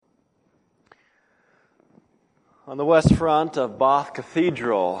On the west front of Bath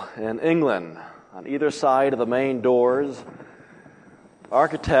Cathedral in England, on either side of the main doors,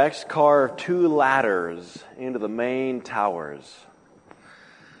 architects carved two ladders into the main towers.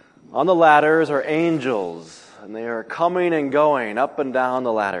 On the ladders are angels, and they are coming and going up and down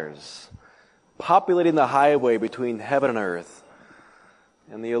the ladders, populating the highway between heaven and earth.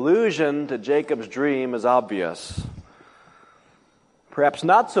 And the allusion to Jacob's dream is obvious. Perhaps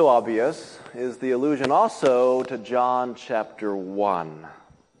not so obvious is the allusion also to John chapter 1.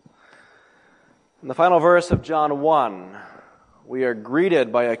 In the final verse of John 1, we are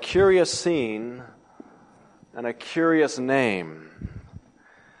greeted by a curious scene and a curious name.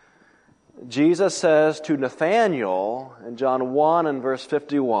 Jesus says to Nathanael in John 1 and verse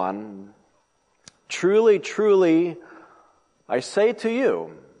 51, "Truly, truly, I say to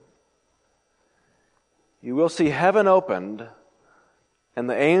you, you will see heaven opened and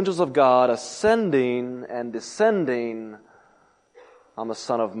the angels of God ascending and descending on the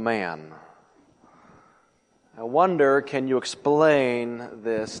Son of Man." I wonder, can you explain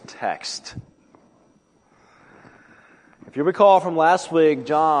this text? If you recall from last week,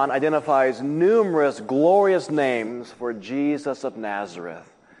 John identifies numerous glorious names for Jesus of Nazareth.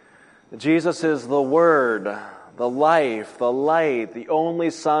 Jesus is the Word, the life, the light, the only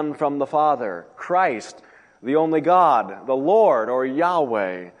Son from the Father, Christ, the only God, the Lord, or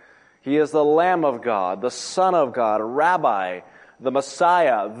Yahweh. He is the Lamb of God, the Son of God, Rabbi, the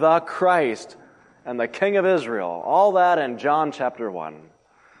Messiah, the Christ, and the King of Israel. All that in John chapter 1.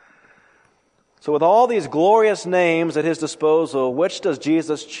 So with all these glorious names at his disposal, which does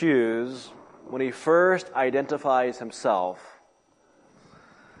Jesus choose when he first identifies himself?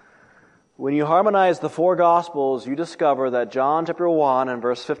 When you harmonize the four Gospels, you discover that John chapter 1 and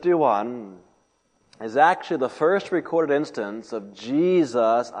verse 51 is actually the first recorded instance of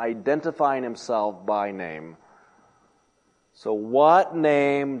Jesus identifying himself by name. So what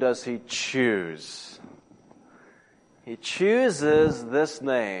name does he choose? He chooses this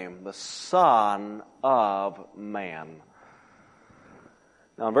name, the Son of Man.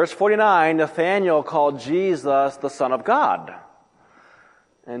 Now in verse 49, Nathanael called Jesus the Son of God.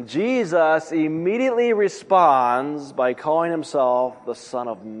 And Jesus immediately responds by calling himself the Son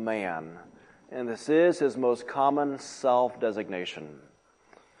of Man. And this is his most common self-designation.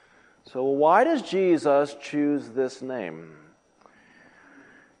 So why does Jesus choose this name?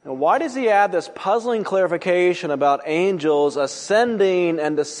 And why does he add this puzzling clarification about angels ascending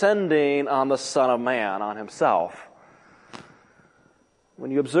and descending on the Son of Man, on himself? When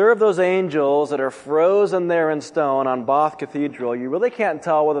you observe those angels that are frozen there in stone on Bath Cathedral, you really can't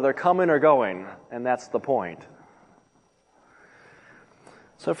tell whether they're coming or going, and that's the point.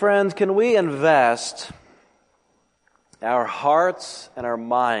 So friends, can we invest our hearts and our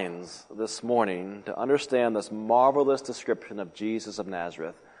minds this morning to understand this marvelous description of Jesus of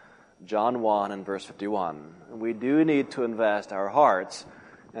Nazareth, John 1 and verse 51? And we do need to invest our hearts,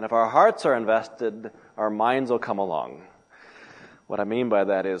 and if our hearts are invested, our minds will come along. What I mean by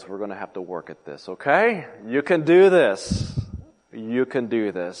that is we're going to have to work at this, okay? You can do this. You can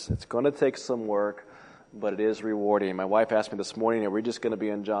do this. It's going to take some work, but it is rewarding. My wife asked me this morning, are we just going to be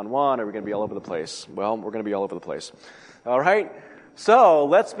in John 1, or are we going to be all over the place? Well, we're going to be all over the place. All right? So,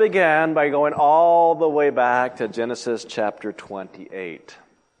 let's begin by going all the way back to Genesis chapter 28.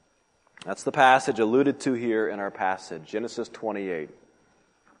 That's the passage alluded to here in our passage, Genesis 28.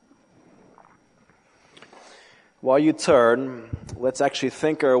 While you turn, let's actually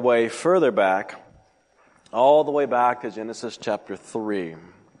think our way further back, all the way back to Genesis chapter 3.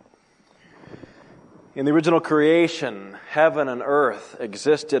 In the original creation, heaven and earth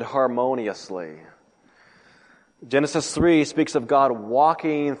existed harmoniously. Genesis 3 speaks of God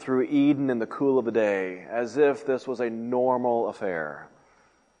walking through Eden in the cool of the day, as if this was a normal affair.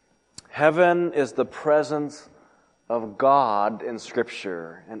 Heaven is the presence of God in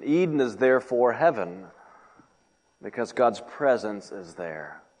Scripture, and Eden is therefore heaven, because God's presence is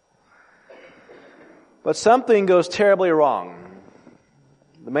there. But something goes terribly wrong.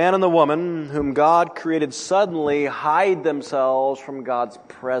 The man and the woman whom God created suddenly hide themselves from God's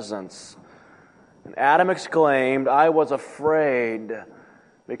presence. And Adam exclaimed, "I was afraid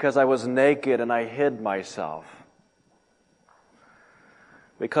because I was naked and I hid myself."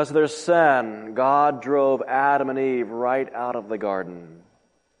 Because of their sin, God drove Adam and Eve right out of the garden.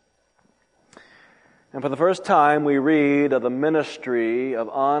 And for the first time, we read of the ministry of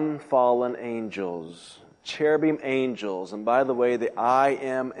unfallen angels. Cherubim angels, and by the way, the I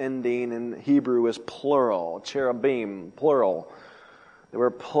am ending in Hebrew is plural, cherubim, plural. They were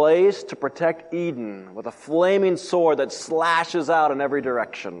placed to protect Eden with a flaming sword that slashes out in every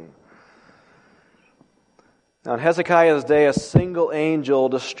direction. Now in Hezekiah's day, a single angel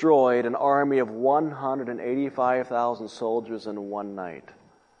destroyed an army of 185,000 soldiers in one night.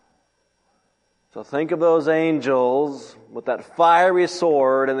 So think of those angels with that fiery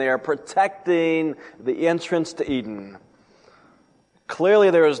sword, and they are protecting the entrance to Eden. Clearly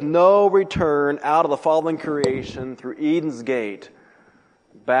there is no return out of the fallen creation through Eden's gate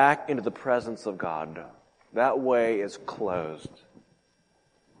back into the presence of God. That way is closed.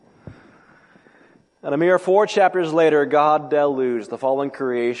 And a mere 4 chapters later, God deluged the fallen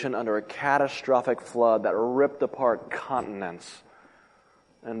creation under a catastrophic flood that ripped apart continents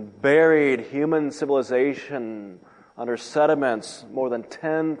and buried human civilization under sediments more than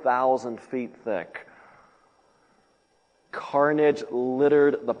 10,000 feet thick. Carnage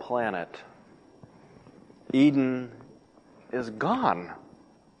littered the planet. Eden is gone.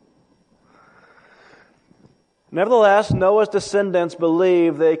 Nevertheless, Noah's descendants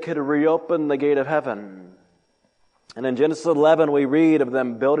believed they could reopen the gate of heaven. And in Genesis 11, we read of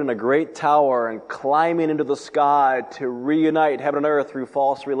them building a great tower and climbing into the sky to reunite heaven and earth through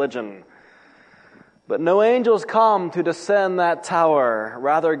false religion. But no angels come to descend that tower.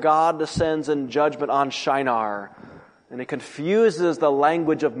 Rather, God descends in judgment on Shinar. And He confuses the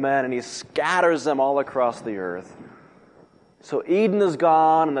language of men, and He scatters them all across the earth. So Eden is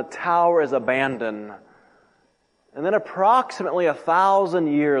gone, and the tower is abandoned. And then approximately 1,000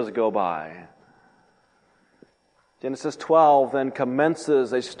 years go by. Genesis 12 then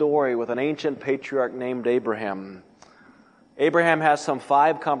commences a story with an ancient patriarch named Abraham. Abraham has some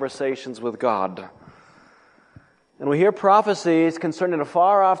 5 conversations with God. And we hear prophecies concerning a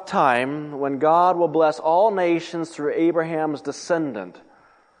far-off time when God will bless all nations through Abraham's descendant.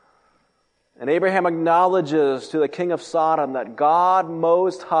 And Abraham acknowledges to the king of Sodom that God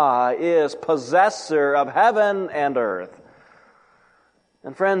Most High is possessor of heaven and earth.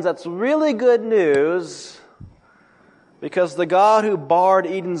 And friends, that's really good news, because the God who barred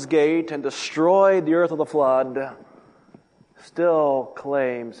Eden's gate and destroyed the earth with the flood still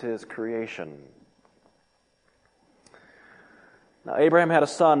claims His creation. Now, Abraham had a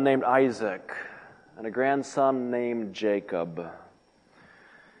son named Isaac and a grandson named Jacob.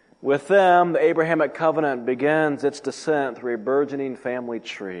 With them, the Abrahamic covenant begins its descent through a burgeoning family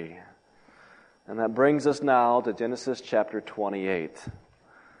tree. And that brings us now to Genesis chapter 28.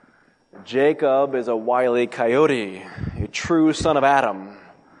 Jacob is a wily coyote, a true son of Adam.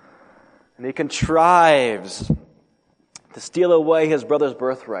 And he contrives to steal away his brother's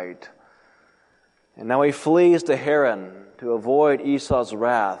birthright. And now he flees to Haran to avoid Esau's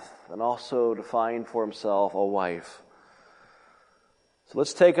wrath and also to find for himself a wife. So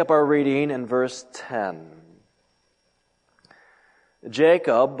let's take up our reading in verse 10.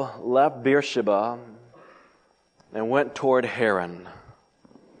 Jacob left Beersheba and went toward Haran.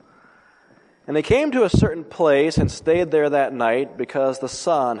 And they came to a certain place and stayed there that night because the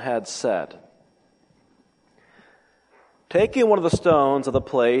sun had set. Taking one of the stones of the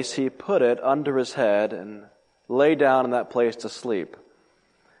place, he put it under his head and lay down in that place to sleep.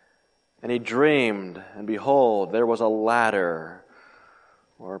 And he dreamed, and behold, there was a ladder,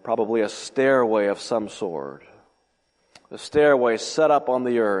 or probably a stairway of some sort. The stairway set up on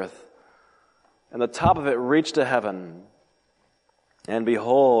the earth, and the top of it reached to heaven. And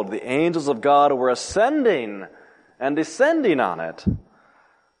behold, the angels of God were ascending and descending on it.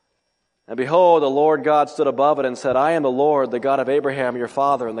 And behold, the Lord God stood above it and said, I am the Lord, the God of Abraham, your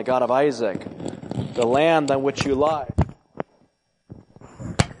father, and the God of Isaac. The land on which you lie.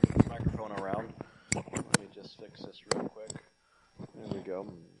 Microphone around. Let me just fix this real quick. There we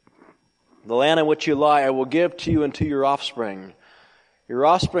go. The land on which you lie I will give to you and to your offspring. Your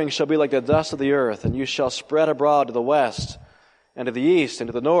offspring shall be like the dust of the earth, and you shall spread abroad to the west, and to the east, and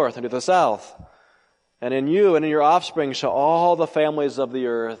to the north, and to the south. And in you and in your offspring shall all the families of the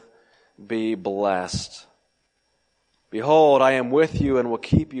earth be blessed. Behold, I am with you and will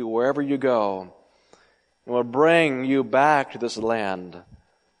keep you wherever you go, and will bring you back to this land.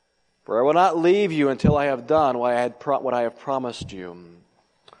 For I will not leave you until I have done what I have promised you.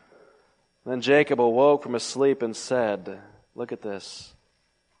 Then Jacob awoke from his sleep and said, look at this,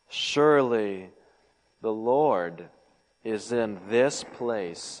 surely the Lord is in this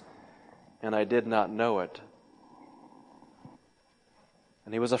place, and I did not know it.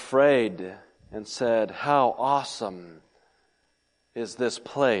 And he was afraid and said, how awesome is this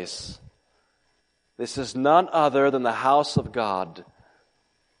place? This is none other than the house of God,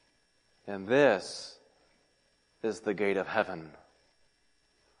 and this is the gate of heaven.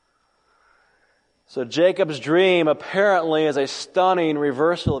 So Jacob's dream apparently is a stunning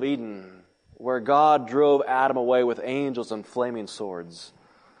reversal of Eden, where God drove Adam away with angels and flaming swords.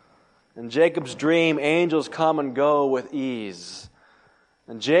 In Jacob's dream, angels come and go with ease.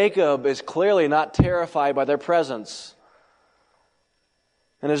 And Jacob is clearly not terrified by their presence.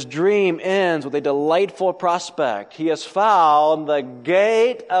 And his dream ends with a delightful prospect. He has found the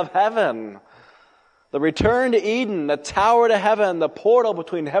gate of heaven, the return to Eden, the tower to heaven, the portal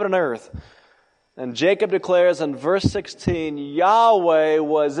between heaven and earth. And Jacob declares in verse 16, Yahweh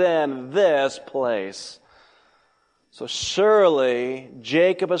was in this place. So surely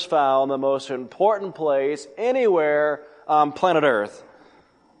Jacob has found the most important place anywhere on planet earth.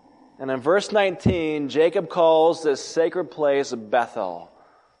 And in verse 19, Jacob calls this sacred place Bethel.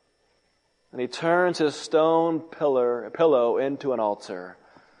 And he turns his stone pillow into an altar.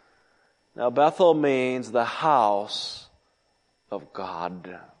 Now Bethel means the house of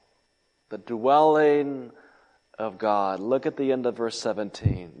God. The dwelling of God. Look at the end of verse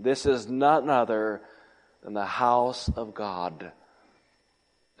 17. This is none other than the house of God.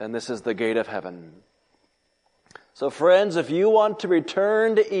 And this is the gate of heaven. So friends, if you want to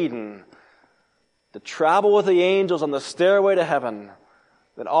return to Eden, to travel with the angels on the stairway to heaven,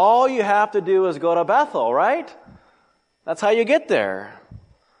 then all you have to do is go to Bethel, right? That's how you get there.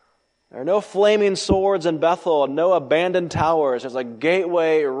 There are no flaming swords in Bethel, no abandoned towers. There's a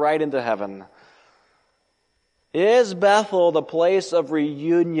gateway right into heaven. Is Bethel the place of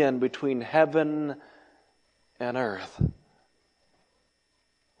reunion between heaven and earth?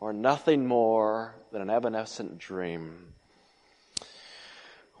 Or nothing more than an evanescent dream?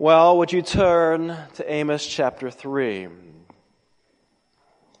 Well, would you turn to Amos chapter 3?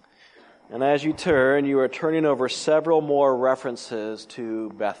 And as you turn, you are turning over several more references to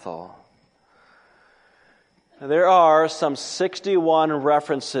Bethel. There are some 61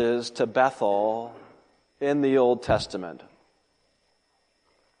 references to Bethel in the Old Testament.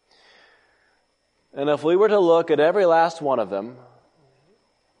 And if we were to look at every last one of them,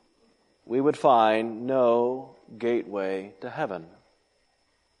 we would find no gateway to heaven.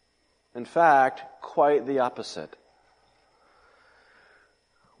 In fact, quite the opposite.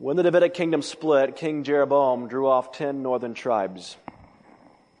 When the Davidic kingdom split, King Jeroboam drew off 10 northern tribes.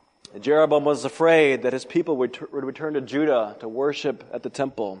 Jeroboam was afraid that his people would return to Judah to worship at the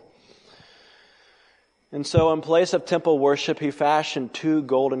temple. And so in place of temple worship, he fashioned 2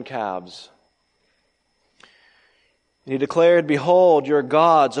 golden calves. And he declared, Behold, your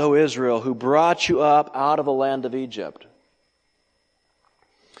gods, O Israel, who brought you up out of the land of Egypt.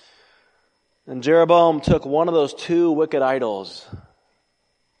 And Jeroboam took one of those 2 wicked idols,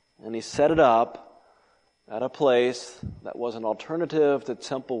 and he set it up at a place that was an alternative to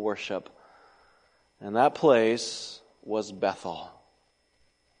temple worship. And that place was Bethel.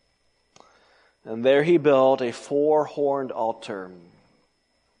 And there he built a 4-horned altar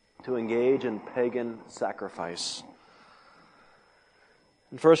to engage in pagan sacrifice.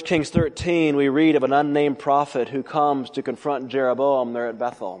 In 1 Kings 13, we read of an unnamed prophet who comes to confront Jeroboam there at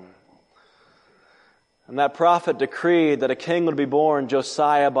Bethel. And that prophet decreed that a king would be born,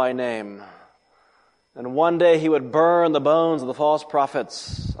 Josiah by name. And one day he would burn the bones of the false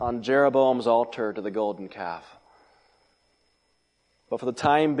prophets on Jeroboam's altar to the golden calf. But for the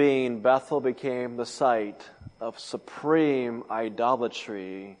time being, Bethel became the site of supreme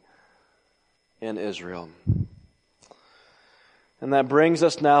idolatry in Israel. And that brings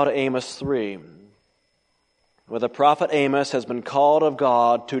us now to Amos 3, where the prophet Amos has been called of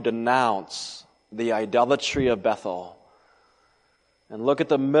God to denounce the idolatry of Bethel. And look at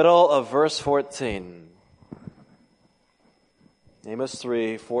the middle of verse 14. Amos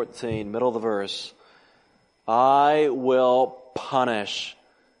 3:14, middle of the verse. I will punish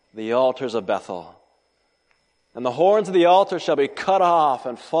the altars of Bethel, and the horns of the altar shall be cut off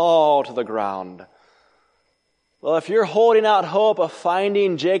and fall to the ground. Well, if you're holding out hope of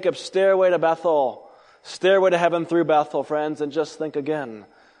finding Jacob's stairway to Bethel, stairway to heaven through Bethel, friends, then just think again.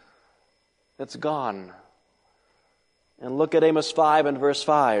 It's gone. And look at Amos 5 and verse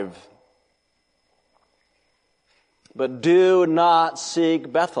 5. But do not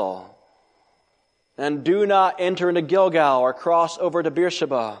seek Bethel, and do not enter into Gilgal or cross over to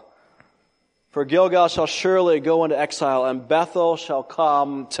Beersheba. For Gilgal shall surely go into exile, and Bethel shall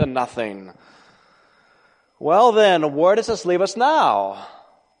come to nothing. Well then, where does this leave us now?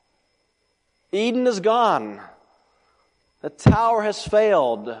 Eden is gone. The tower has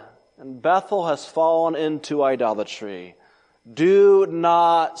failed, and Bethel has fallen into idolatry. Do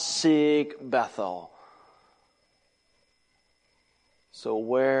not seek Bethel. So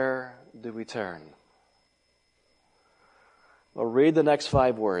where do we turn? Well, read the next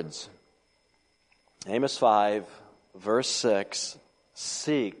 5 words. Amos 5, verse 6.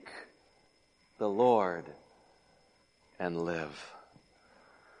 Seek the Lord and live.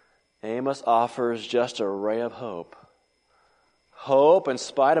 Amos offers just a ray of hope. Hope in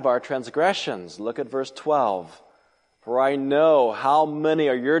spite of our transgressions. Look at verse 12. For I know how many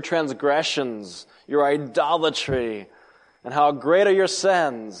are your transgressions, your idolatry, and how great are your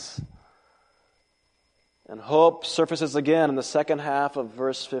sins. And hope surfaces again in the second half of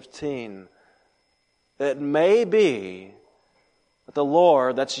verse 15. It may be that the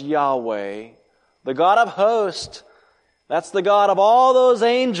Lord, that's Yahweh, the God of hosts, that's the God of all those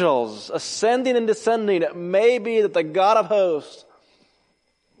angels ascending and descending, it may be that the God of hosts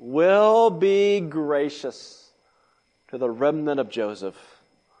will be gracious to the remnant of Joseph.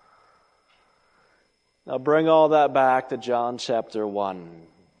 Now bring all that back to John chapter 1.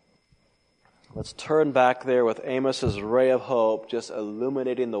 Let's turn back there with Amos's ray of hope just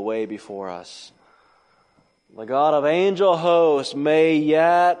illuminating the way before us. The God of angel hosts may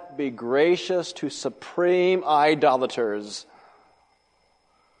yet be gracious to supreme idolaters.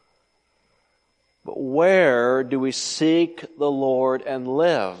 But where do we seek the Lord and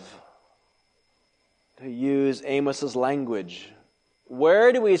live? To use Amos's language,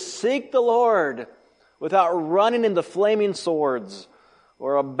 where do we seek the Lord without running into flaming swords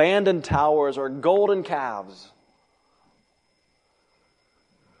or abandoned towers or golden calves?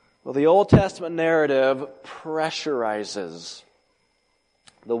 Well, the Old Testament narrative pressurizes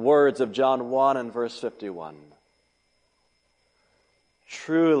the words of John 1 and verse 51.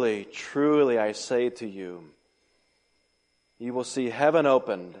 Truly, truly, I say to you, you will see heaven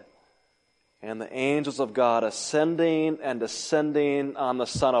opened and the angels of God ascending and descending on the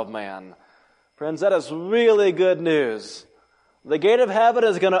Son of Man. Friends, that is really good news. The gate of heaven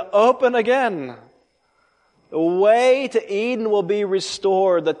is going to open again. The way to Eden will be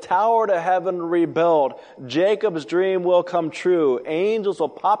restored. The tower to heaven rebuilt. Jacob's dream will come true. Angels will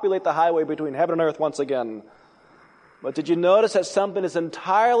populate the highway between heaven and earth once again. But did you notice that something is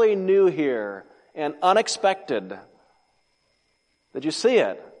entirely new here and unexpected? Did you see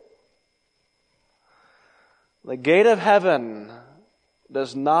it? The gate of heaven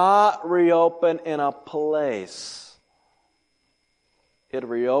does not reopen in a place. It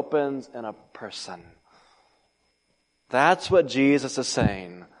reopens in a person. That's what Jesus is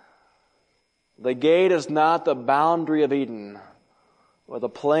saying. The gate is not the boundary of Eden or the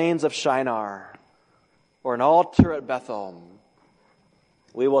plains of Shinar or an altar at Bethel.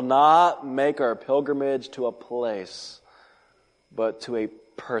 We will not make our pilgrimage to a place, but to a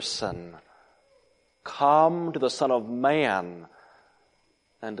person. Come to the Son of Man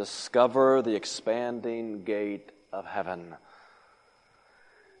and discover the expanding gate of heaven.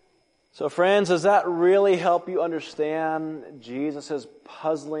 So friends, does that really help you understand Jesus'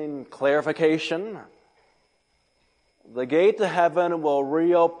 puzzling clarification? The gate to heaven will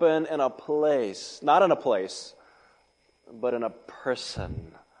reopen in a place, not in a place, but in a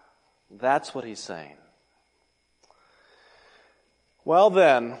person. That's what he's saying. Well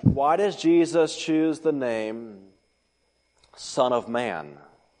then, why does Jesus choose the name Son of Man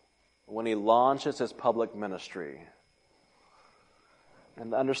when he launches his public ministry?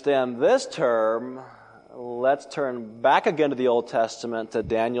 And to understand this term, let's turn back again to the Old Testament to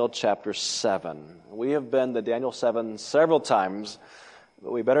Daniel chapter 7. We have been to Daniel 7 several times,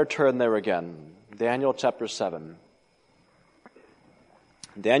 but we better turn there again. Daniel chapter 7.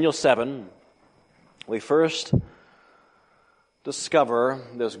 Daniel 7, we first discover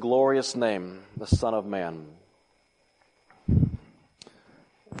this glorious name, the Son of Man.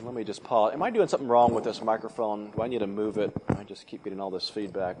 Let me just pause. Am I doing something wrong with this microphone? Do I need to move it? I just keep getting all this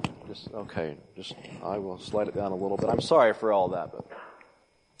feedback. I will slide it down a little bit. I'm sorry for all that, but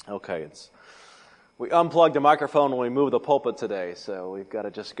okay. We unplugged the microphone when we moved the pulpit today, so we've got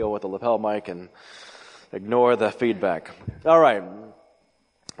to just go with the lapel mic and ignore the feedback. All right.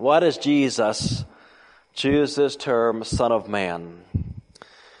 Why does Jesus choose this term, Son of Man?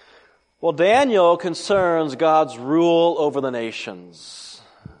 Well, Daniel concerns God's rule over the nations.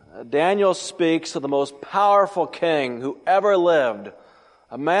 Daniel speaks of the most powerful king who ever lived,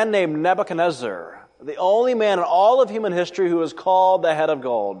 a man named Nebuchadnezzar, the only man in all of human history who is called the head of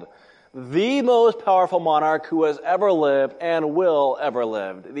gold, the most powerful monarch who has ever lived and will ever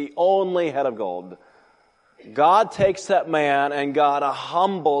live, the only head of gold. God takes that man and God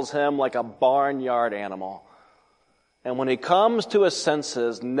humbles him like a barnyard animal. And when he comes to his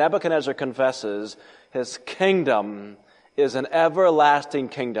senses, Nebuchadnezzar confesses his kingdom is an everlasting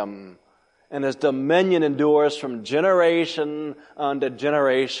kingdom, and his dominion endures from generation unto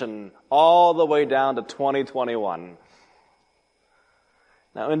generation, all the way down to 2021.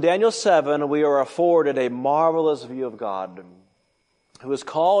 Now, in Daniel 7, we are afforded a marvelous view of God, who is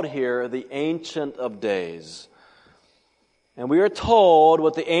called here the Ancient of Days. And we are told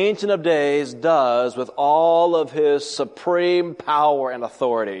what the Ancient of Days does with all of his supreme power and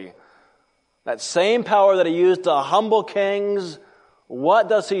authority. That same power that he used to humble kings, what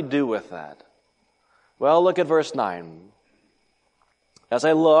does he do with that? Well, look at verse 9. As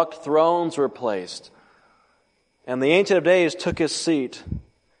I looked, thrones were placed, and the Ancient of Days took his seat.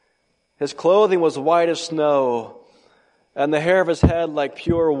 His clothing was white as snow, and the hair of his head like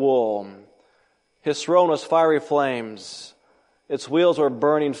pure wool. His throne was fiery flames. Its wheels were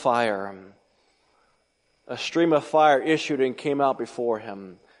burning fire. A stream of fire issued and came out before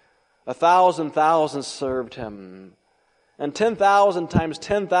him. 1,000 thousands served him, and 10,000 times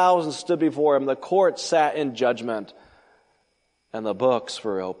 10,000 stood before him. The court sat in judgment, and the books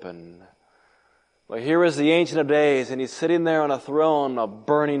were open. But here is the Ancient of Days, and he's sitting there on a throne of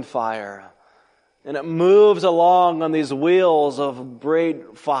burning fire. And it moves along on these wheels of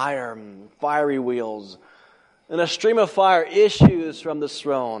great fire, fiery wheels. And a stream of fire issues from this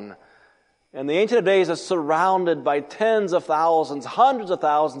throne. And the Ancient of Days is surrounded by tens of thousands, hundreds of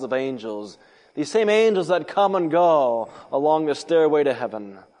thousands of angels. These same angels that come and go along the stairway to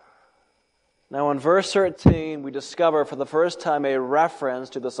heaven. Now in verse 13, we discover for the first time a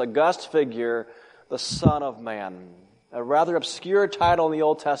reference to this august figure, the Son of Man. A rather obscure title in the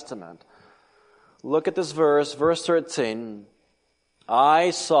Old Testament. Look at this verse, verse 13.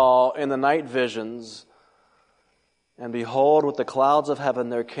 I saw in the night visions, and behold, with the clouds of heaven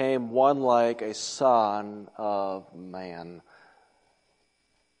there came one like a Son of Man.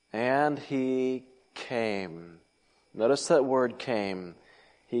 And he came. Notice that word came.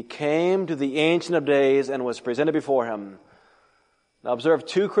 He came to the Ancient of Days and was presented before him. Now observe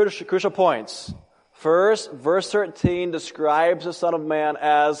two crucial points. First, verse 13 describes the Son of Man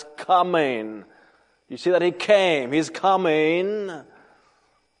as coming. You see that he came. He's coming.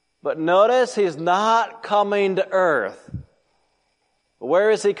 But notice he's not coming to earth.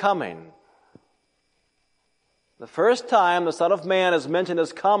 Where is he coming? The first time the Son of Man is mentioned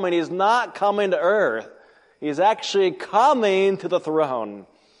as coming, he's not coming to earth. He's actually coming to the throne.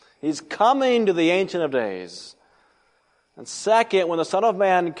 He's coming to the Ancient of Days. And second, when the Son of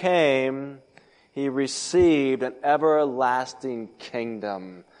Man came, he received an everlasting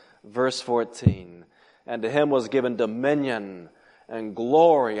kingdom. Verse 14. And to him was given dominion and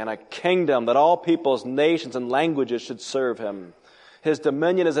glory and a kingdom that all peoples, nations, and languages should serve him. His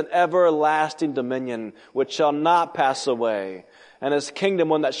dominion is an everlasting dominion which shall not pass away, and his kingdom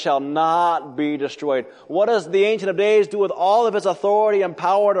one that shall not be destroyed. What does the Ancient of Days do with all of his authority and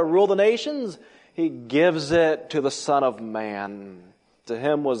power to rule the nations? He gives it to the Son of Man. To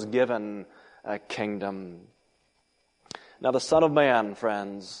him was given a kingdom. Now the Son of Man,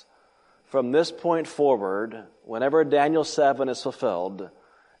 friends, from this point forward, whenever Daniel 7 is fulfilled,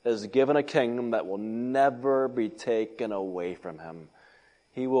 is given a kingdom that will never be taken away from him.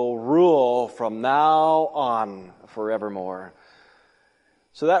 He will rule from now on forevermore.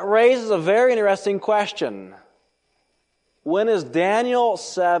 So that raises a very interesting question. When is Daniel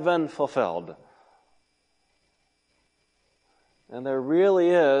 7 fulfilled? And there really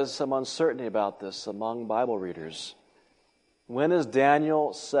is some uncertainty about this among Bible readers. When is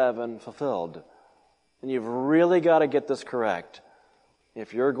Daniel 7 fulfilled? And you've really got to get this correct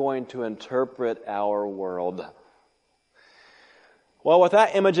if you're going to interpret our world. Well, with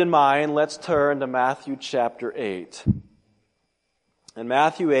that image in mind, let's turn to Matthew chapter 8. In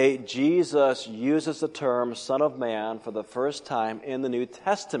Matthew 8, Jesus uses the term Son of Man for the first time in the New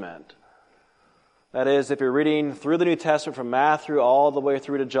Testament. That is, if you're reading through the New Testament from Matthew all the way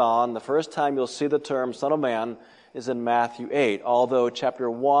through to John, the first time you'll see the term Son of Man is in Matthew 8, although chapter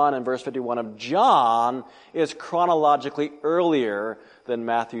 1 and verse 51 of John is chronologically earlier than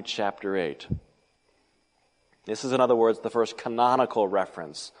Matthew chapter 8. This is, in other words, the first canonical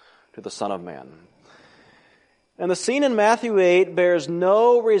reference to the Son of Man. And the scene in Matthew 8 bears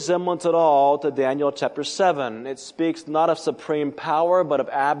no resemblance at all to Daniel chapter 7. It speaks not of supreme power, but of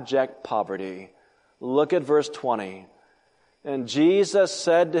abject poverty. Look at verse 20. And Jesus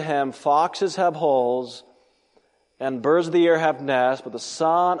said to him, foxes have holes, and birds of the air have nests, but the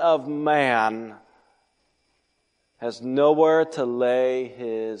Son of Man has nowhere to lay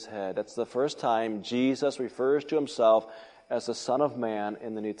his head. That's the first time Jesus refers to himself as the Son of Man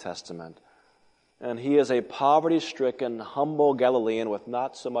in the New Testament. And he is a poverty-stricken, humble Galilean with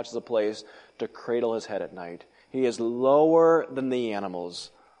not so much as a place to cradle his head at night. He is lower than the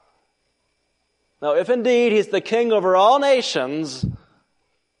animals. Now, if indeed he's the king over all nations,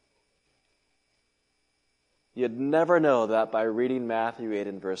 you'd never know that by reading Matthew 8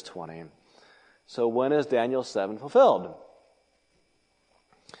 and verse 20. So when is Daniel 7 fulfilled?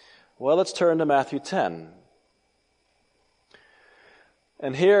 Well, let's turn to Matthew 10.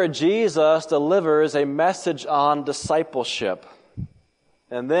 And here Jesus delivers a message on discipleship.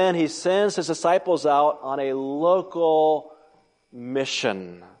 And then he sends his disciples out on a local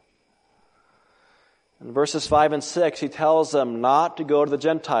mission. In verses 5 and 6, he tells them not to go to the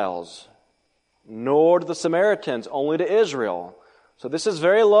Gentiles, nor to the Samaritans, only to Israel. So this is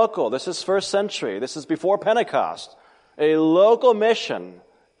very local. This is first century. This is before Pentecost. A local mission,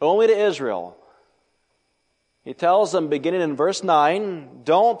 only to Israel. He tells them, beginning in verse 9,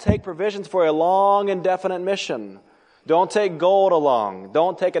 don't take provisions for a long, indefinite mission. Don't take gold along.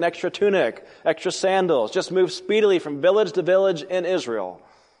 Don't take an extra tunic, extra sandals. Just move speedily from village to village in Israel.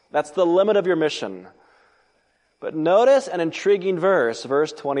 That's the limit of your mission. But notice an intriguing verse,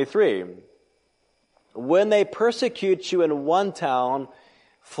 verse 23. When they persecute you in one town,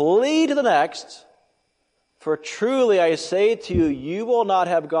 flee to the next. For truly I say to you, you will not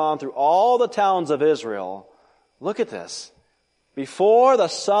have gone through all the towns of Israel. Look at this. Before the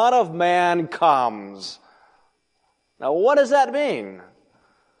Son of Man comes. Now what does that mean?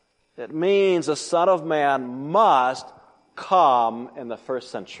 It means the Son of Man must come in the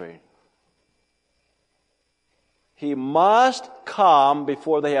first century. He must come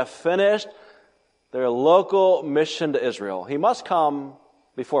before they have finished their local mission to Israel. He must come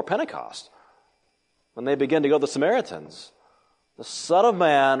before Pentecost, when they begin to go to the Samaritans. The Son of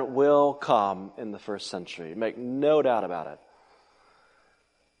Man will come in the first century. Make no doubt about it.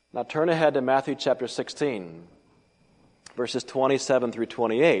 Now turn ahead to Matthew chapter 16, verses 27 through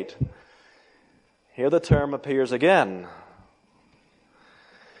 28. Here the term appears again.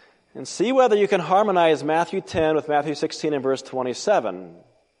 And see whether you can harmonize Matthew 10 with Matthew 16 and verse 27.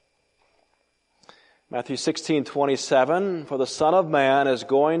 Matthew 16:27, for the Son of Man is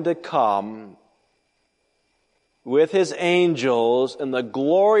going to come with his angels in the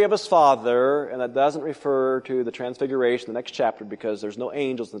glory of his Father, and that doesn't refer to the Transfiguration, the next chapter, because there's no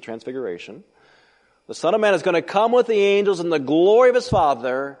angels in the Transfiguration. The Son of Man is going to come with the angels in the glory of his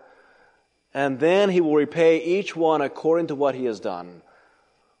Father, and then he will repay each one according to what he has done.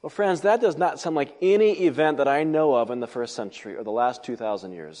 Well, friends, that does not sound like any event that I know of in the first century or the last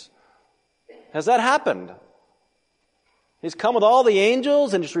 2,000 years. Has that happened? He's come with all the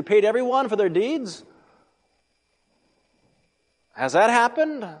angels and just repaid everyone for their deeds? Has that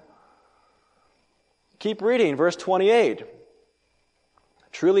happened? Keep reading, verse 28.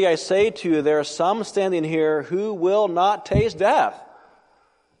 Truly I say to you, there are some standing here who will not taste death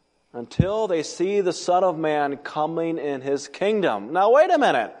until they see the Son of Man coming in his kingdom. Now wait a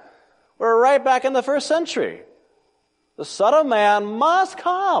minute. We're right back in the first century. The Son of Man must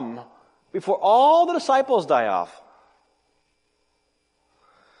come before all the disciples die off.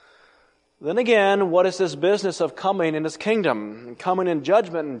 Then again, what is this business of coming in his kingdom, and coming in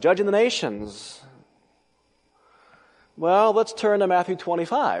judgment and judging the nations? Well, let's turn to Matthew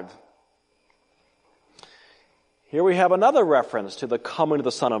 25. Here we have another reference to the coming of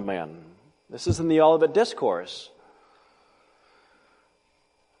the Son of Man. This is in the Olivet Discourse.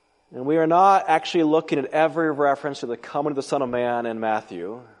 And we are not actually looking at every reference to the coming of the Son of Man in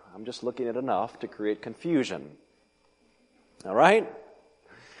Matthew. I'm just looking at enough to create confusion. All right?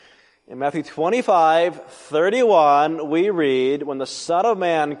 In Matthew 25:31, we read, when the Son of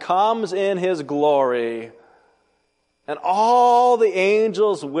Man comes in his glory, and all the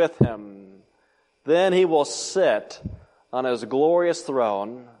angels with him, then he will sit on his glorious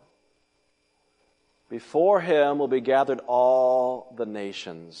throne. Before him will be gathered all the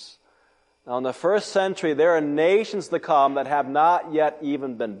nations. Now, in the first century, there are nations to come that have not yet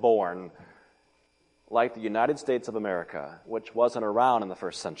even been born, like the United States of America, which wasn't around in the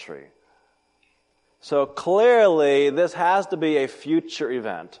first century. So clearly, this has to be a future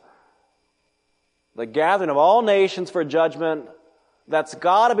event. The gathering of all nations for judgment, that's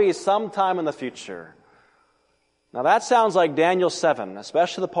got to be sometime in the future. Now that sounds like Daniel 7,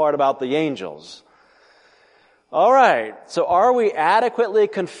 especially the part about the angels. All right, so are we adequately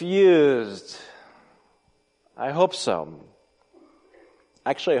confused? I hope so.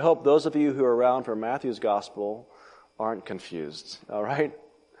 Actually, I hope those of you who are around for Matthew's Gospel aren't confused, all right?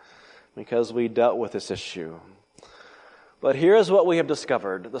 Because we dealt with this issue. But here's what we have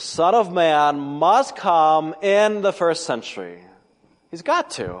discovered. The Son of Man must come in the first century. He's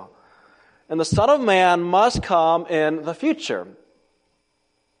got to. And the Son of Man must come in the future.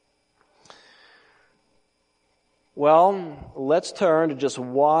 Well, let's turn to just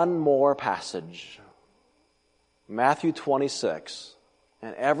one more passage. Matthew 26.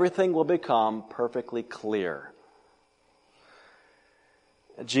 And everything will become perfectly clear.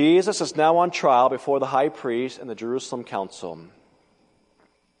 Jesus is now on trial before the high priest and the Jerusalem council.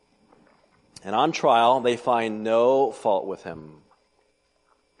 And on trial, they find no fault with him.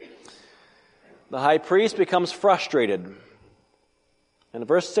 the high priest becomes frustrated. In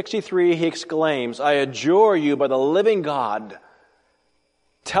verse 63, he exclaims, "I adjure you by the living God,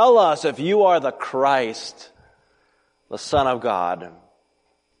 tell us if you are the Christ, the Son of God."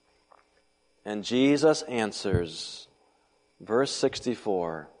 And Jesus answers, verse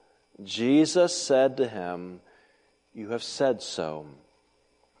 64, Jesus said to him, "You have said so.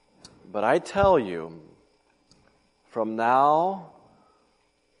 But I tell you, from now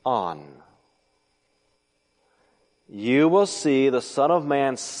on, you will see the Son of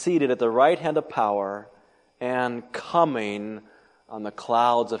Man seated at the right hand of power and coming on the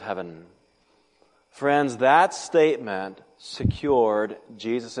clouds of heaven." Friends, that statement secured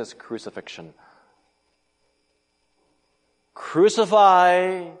Jesus' crucifixion.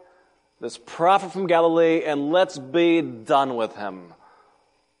 Crucify this prophet from Galilee and let's be done with him.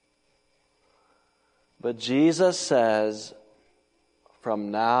 But Jesus says,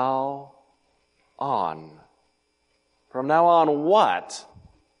 from now on. From now on what?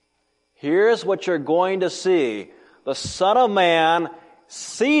 Here's what you're going to see. The Son of Man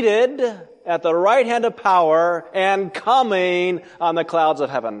seated at the right hand of power and coming on the clouds of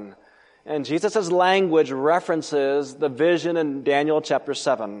heaven. And Jesus' language references the vision in Daniel chapter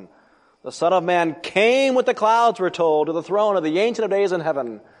 7. The Son of Man came with the clouds, we're told, to the throne of the Ancient of Days in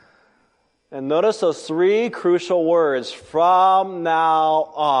heaven. And notice those three crucial words, from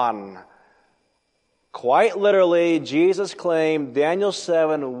now on. Quite literally, Jesus claimed Daniel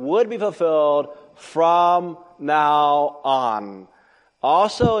 7 would be fulfilled from now on.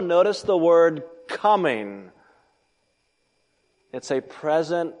 Also, notice the word coming. It's a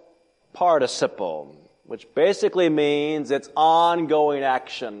present participle, which basically means it's ongoing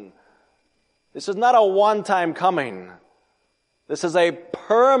action. This is not a one-time coming. This is a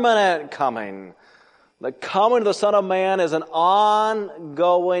permanent coming. The coming of the Son of Man is an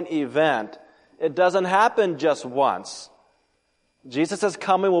ongoing event. It doesn't happen just once. Jesus'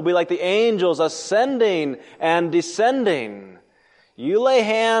 coming will be like the angels ascending and descending. You lay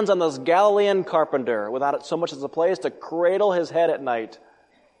hands on this Galilean carpenter without so much as a place to cradle his head at night.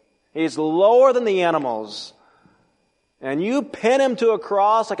 He's lower than the animals. And you pin him to a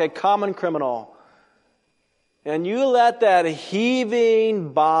cross like a common criminal. And you let that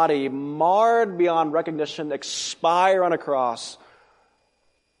heaving body, marred beyond recognition, expire on a cross.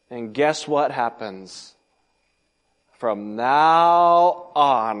 And guess what happens? From now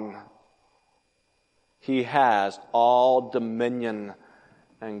on, he has all dominion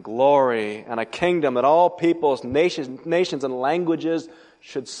and glory and a kingdom that all peoples, nations, and languages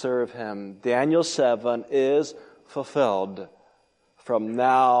should serve him. Daniel 7 is fulfilled from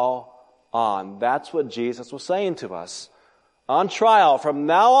now on. That's what Jesus was saying to us. On trial, from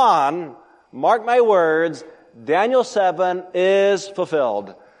now on, mark my words, Daniel 7 is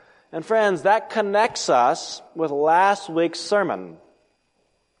fulfilled. And friends, that connects us with last week's sermon.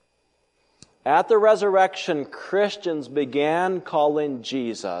 At the resurrection, Christians began calling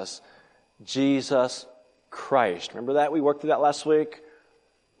Jesus, Jesus Christ. Remember that? We worked through that last week.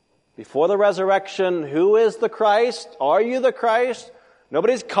 Before the resurrection, who is the Christ? Are you the Christ?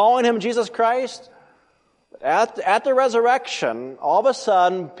 Nobody's calling him Jesus Christ. At the resurrection, all of a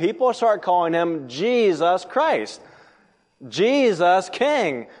sudden, people start calling him Jesus Christ. Jesus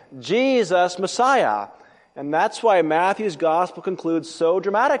King. Jesus Messiah. And that's why Matthew's gospel concludes so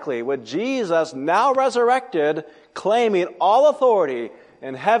dramatically with Jesus now resurrected, claiming all authority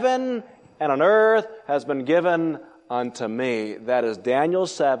in heaven and on earth has been given unto me. That is Daniel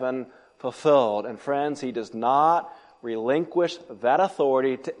 7 fulfilled. And friends, he does not relinquish that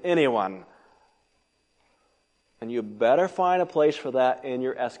authority to anyone. And you better find a place for that in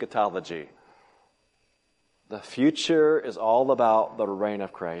your eschatology. The future is all about the reign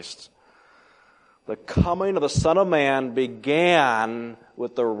of Christ. The coming of the Son of Man began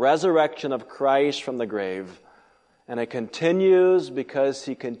with the resurrection of Christ from the grave. And it continues because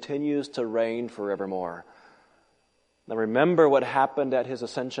he continues to reign forevermore. Now remember what happened at his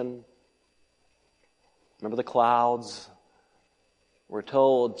ascension. Remember the clouds? We're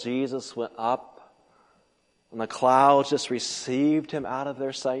told Jesus went up and the clouds just received him out of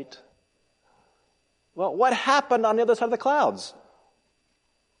their sight. Well, what happened on the other side of the clouds?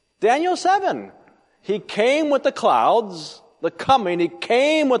 Daniel 7. He came with the clouds, he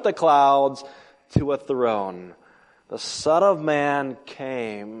came with the clouds to a throne. The Son of Man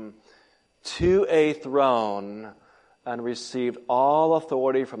came to a throne and received all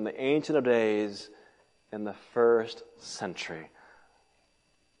authority from the Ancient of Days in the first century.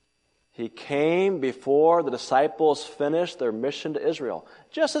 He came before the disciples finished their mission to Israel,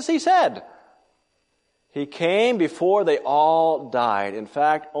 just as he said. He came before they all died. In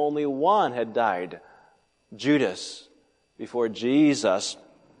fact, only one had died, Judas, before Jesus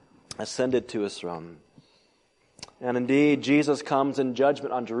ascended to his throne. And indeed, Jesus comes in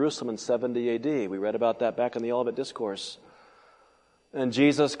judgment on Jerusalem in 70 A.D. We read about that back in the Olivet Discourse. And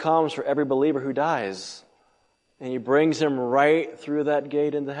Jesus comes for every believer who dies. And he brings him right through that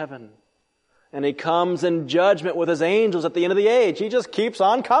gate into heaven. And he comes in judgment with his angels at the end of the age. He just keeps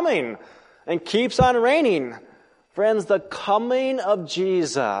on coming and keeps on reigning. Friends, the coming of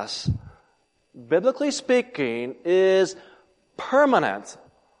Jesus, biblically speaking, is permanent.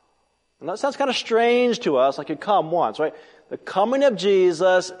 And that sounds kind of strange to us, like you come once, right? The coming of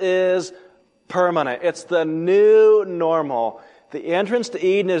Jesus is permanent. It's the new normal. The entrance to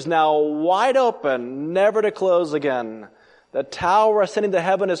Eden is now wide open, never to close again. The tower ascending to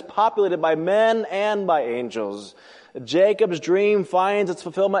heaven is populated by men and by angels. Jacob's dream finds its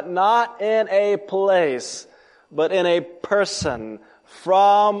fulfillment not in a place, but in a person.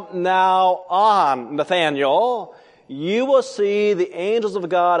 From now on, Nathaniel, you will see the angels of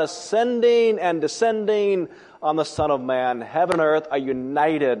God ascending and descending on the Son of Man. Heaven and earth are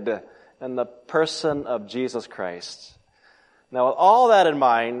united in the person of Jesus Christ. Now, with all that in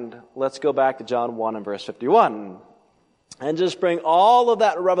mind, let's go back to John 1 and verse 51 and just bring all of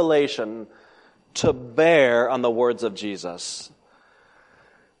that revelation to bear on the words of Jesus.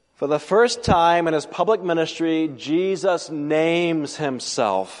 For the first time in his public ministry, Jesus names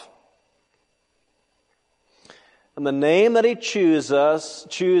himself. And the name that he chooses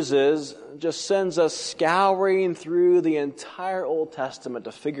just sends us scouring through the entire Old Testament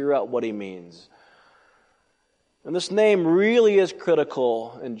to figure out what he means. And this name really is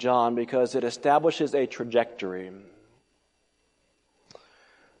critical in John because it establishes a trajectory.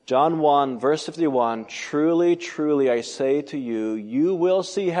 John 1, verse 51, "Truly, truly, I say to you, you will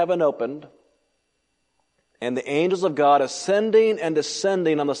see heaven opened, and the angels of God ascending and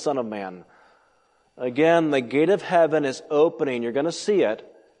descending on the Son of Man." Again, the gate of heaven is opening. You're going to see it,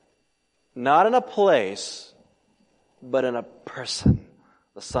 not in a place, but in a person,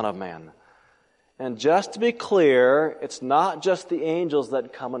 the Son of Man. And just to be clear, it's not just the angels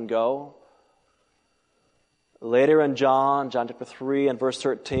that come and go. Later in John chapter 3 and verse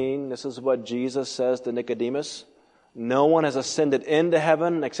 13, this is what Jesus says to Nicodemus. "No one has ascended into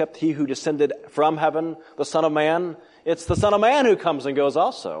heaven except he who descended from heaven, the Son of Man." It's the Son of Man who comes and goes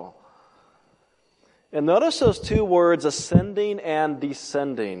also. And notice those two words, ascending and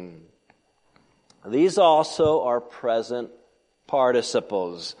descending. These also are present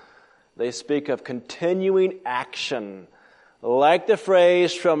participles. They speak of continuing action. Like the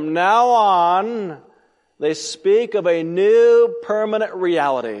phrase, "from now on," they speak of a new permanent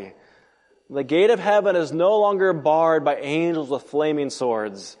reality. The gate of heaven is no longer barred by angels with flaming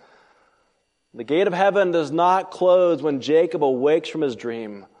swords. The gate of heaven does not close when Jacob awakes from his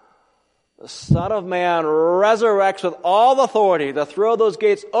dream. The Son of Man resurrects with all authority to throw those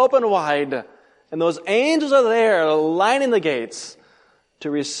gates open wide, and those angels are there lining the gates to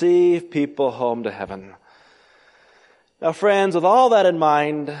receive people home to heaven. Now, friends, with all that in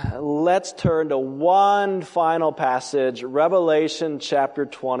mind, let's turn to one final passage, Revelation chapter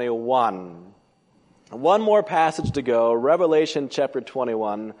 21. One more passage to go, Revelation chapter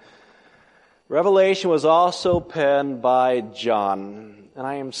 21. Revelation was also penned by John. And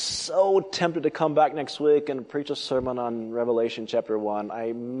I am so tempted to come back next week and preach a sermon on Revelation chapter 1.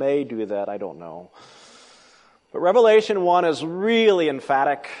 I may do that, I don't know. But Revelation 1 is really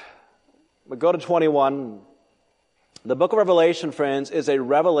emphatic. But go to 21. The book of Revelation, friends, is a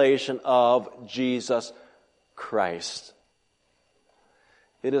revelation of Jesus Christ.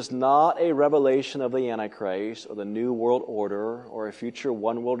 It is not a revelation of the Antichrist or the New World Order or a future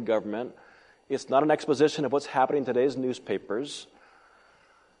one world government. It's not an exposition of what's happening in today's newspapers.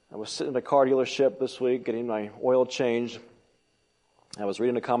 I was sitting at a car dealership this week getting my oil changed. I was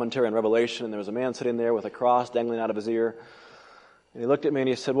reading a commentary on Revelation, and there was a man sitting there with a cross dangling out of his ear. And he looked at me and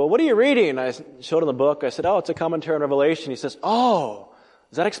he said, "Well, what are you reading?" I showed him the book. I said, "Oh, it's a commentary on Revelation." He says, "Oh,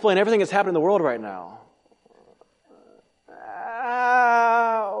 does that explain everything that's happening in the world right now?"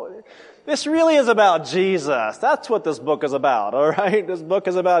 This really is about Jesus. That's what this book is about, all right? This book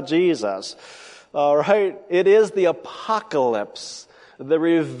is about Jesus, all right? It is the apocalypse, the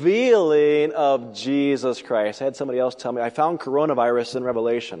revealing of Jesus Christ. I had somebody else tell me, "I found coronavirus in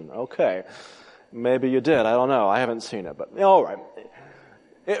Revelation." Okay. Maybe you did. I don't know. I haven't seen it, but all right.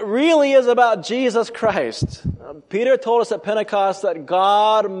 It really is about Jesus Christ. Peter told us at Pentecost that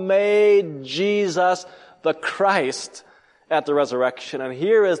God made Jesus the Christ at the resurrection. And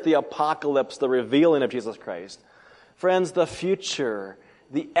here is the apocalypse, the revealing of Jesus Christ. Friends, the future,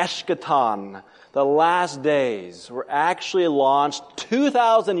 the eschaton, The last days were actually launched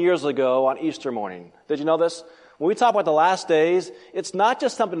 2,000 years ago on Easter morning. Did you know this? When we talk about the last days, it's not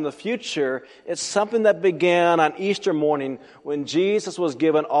just something in the future, it's something that began on Easter morning when Jesus was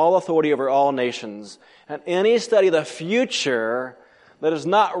given all authority over all nations. And any study of the future that is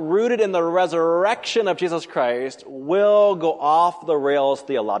not rooted in the resurrection of Jesus Christ will go off the rails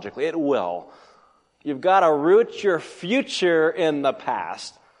theologically. It will. You've got to root your future in the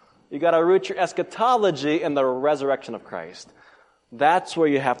past. You've got to root your eschatology in the resurrection of Christ. That's where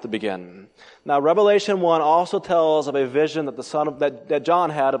you have to begin. Now, Revelation 1 also tells of a vision that John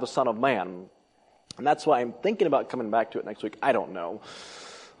had of the Son of Man. And that's why I'm thinking about coming back to it next week. I don't know.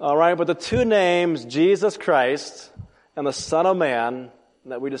 All right, but the two names, Jesus Christ and the Son of Man,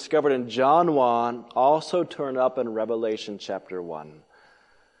 that we discovered in John 1, also turn up in Revelation chapter 1.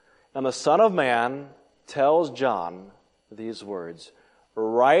 And the Son of Man tells John these words,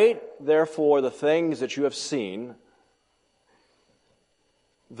 "Write, therefore, the things that you have seen,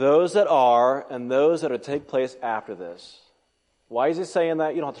 those that are, and those that are to take place after this." Why is he saying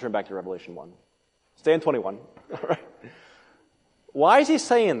that? You don't have to turn back to Revelation 1. Stay in 21. All right. Why is he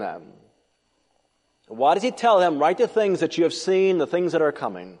saying that? Why does he tell them, write the things that you have seen, the things that are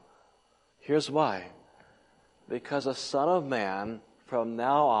coming? Here's why. Because the Son of Man, from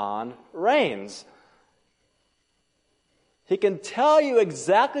now on, reigns. He can tell you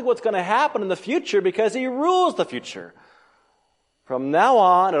exactly what's going to happen in the future because he rules the future. From now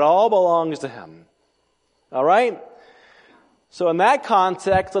on, it all belongs to him. All right? So in that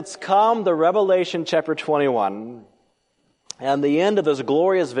context, let's come to Revelation chapter 21 and the end of this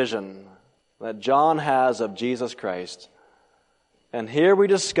glorious vision that John has of Jesus Christ. And here we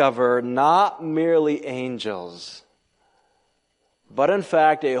discover not merely angels, but in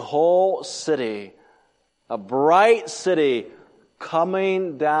fact a whole city, a bright city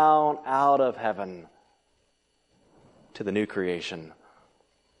coming down out of heaven to the new creation.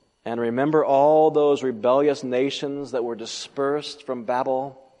 And remember all those rebellious nations that were dispersed from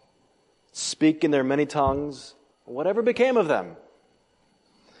Babel, speaking their many tongues. Whatever became of them?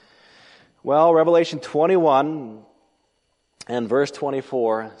 Well, Revelation 21 and verse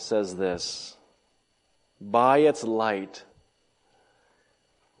 24 says this, "By its light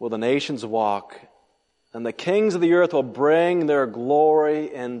will the nations walk, and the kings of the earth will bring their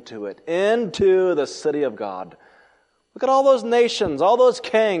glory into it," into the city of God. Look at all those nations, all those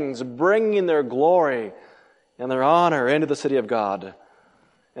kings bringing their glory and their honor into the city of God.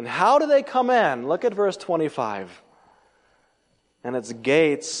 And how do they come in? Look at verse 25. "And its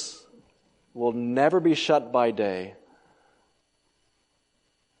gates will never be shut by day,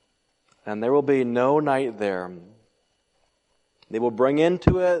 and there will be no night there. They will bring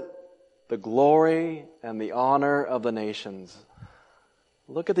into it the glory and the honor of the nations."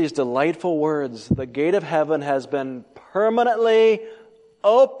 Look at these delightful words. The gate of heaven has been permanently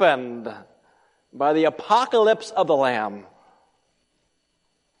opened by the apocalypse of the Lamb.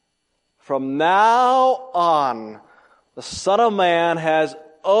 From now on, the Son of Man has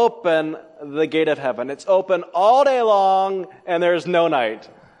opened the gate of heaven. It's open all day long, and there's no night.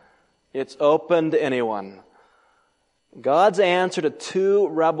 It's open to anyone. God's answer to two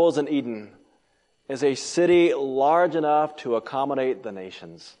rebels in Eden is a city large enough to accommodate the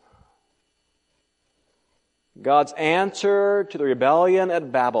nations. God's answer to the rebellion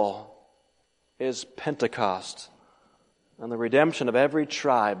at Babel is Pentecost and the redemption of every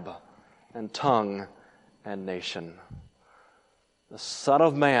tribe and tongue and nation. The Son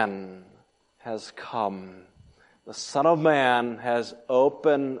of Man has come. The Son of Man has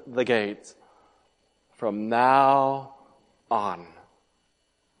opened the gate from now on.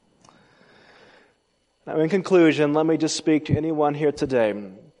 Now, in conclusion, let me just speak to anyone here today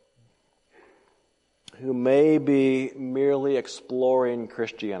who may be merely exploring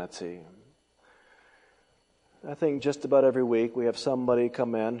Christianity. I think just about every week we have somebody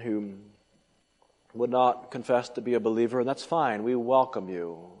come in who would not confess to be a believer, and that's fine. We welcome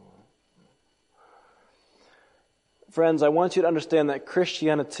you. Friends, I want you to understand that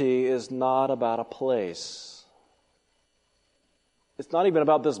Christianity is not about a place. It's not even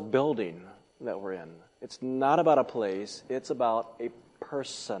about this building that we're in. It's not about a place. It's about a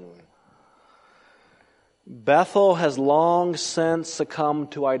person. Bethel has long since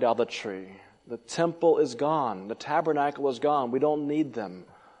succumbed to idolatry. The temple is gone. The tabernacle is gone. We don't need them.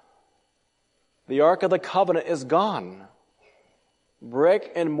 The Ark of the Covenant is gone.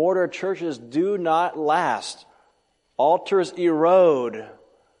 Brick and mortar churches do not last. Altars erode.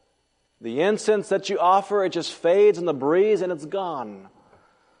 The incense that you offer, it just fades in the breeze and it's gone.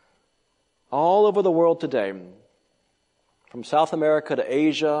 All over the world today, from South America to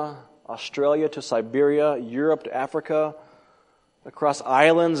Asia, Australia to Siberia, Europe to Africa, across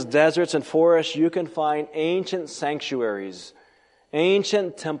islands, deserts, and forests, you can find ancient sanctuaries,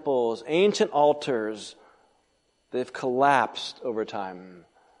 ancient temples, ancient altars. They've collapsed over time.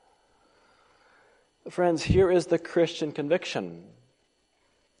 Friends, here is the Christian conviction.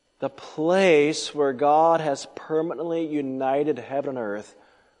 The place where God has permanently united heaven and earth,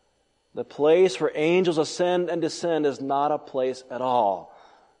 the place where angels ascend and descend, is not a place at all.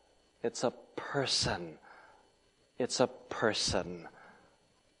 It's a person. It's a person.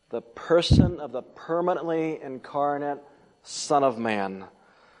 The person of the permanently incarnate Son of Man.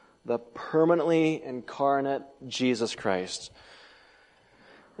 The permanently incarnate Jesus Christ.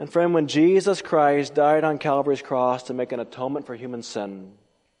 And friend, when Jesus Christ died on Calvary's cross to make an atonement for human sin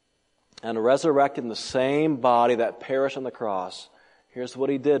and resurrected in the same body that perished on the cross, here's what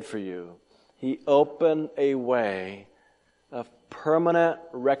He did for you. He opened a way of permanent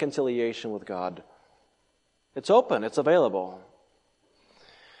reconciliation with God. It's open. It's available.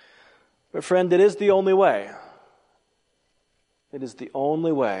 But friend, it is the only way. It is the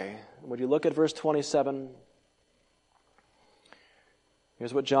only way. When you look at verse 27,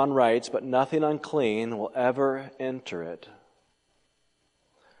 here's what John writes, "But nothing unclean will ever enter it,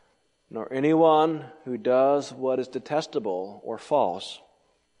 nor anyone who does what is detestable or false."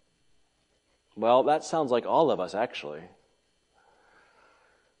 Well, that sounds like all of us, actually.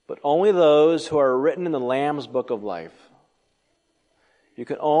 But only those who are written in the Lamb's book of life. You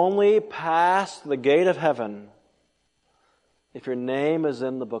can only pass the gate of heaven if your name is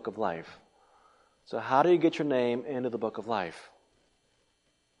in the book of life. So how do you get your name into the book of life?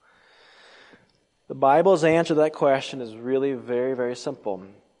 The Bible's answer to that question is really very, very simple.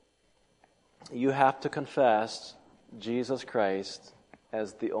 You have to confess Jesus Christ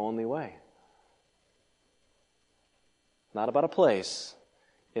as the only way. Not about a place.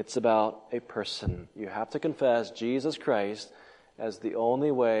 It's about a person. You have to confess Jesus Christ as the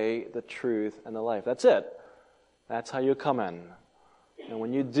only way, the truth, and the life. That's it. That's how you come in. And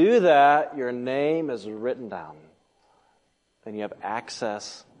when you do that, your name is written down. And you have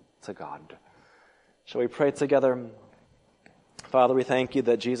access to God. Shall we pray together? Father, we thank you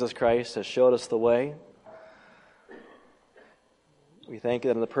that Jesus Christ has showed us the way. We thank you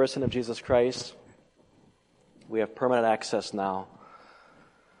that in the person of Jesus Christ, we have permanent access now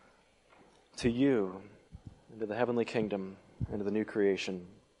to you, into the heavenly kingdom, into the new creation.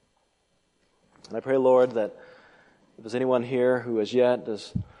 And I pray, Lord, that if there's anyone here who as yet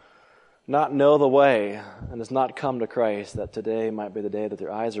does not know the way and has not come to Christ, that today might be the day that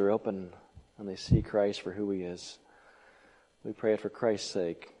their eyes are open and they see Christ for who He is. We pray it for Christ's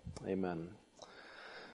sake. Amen.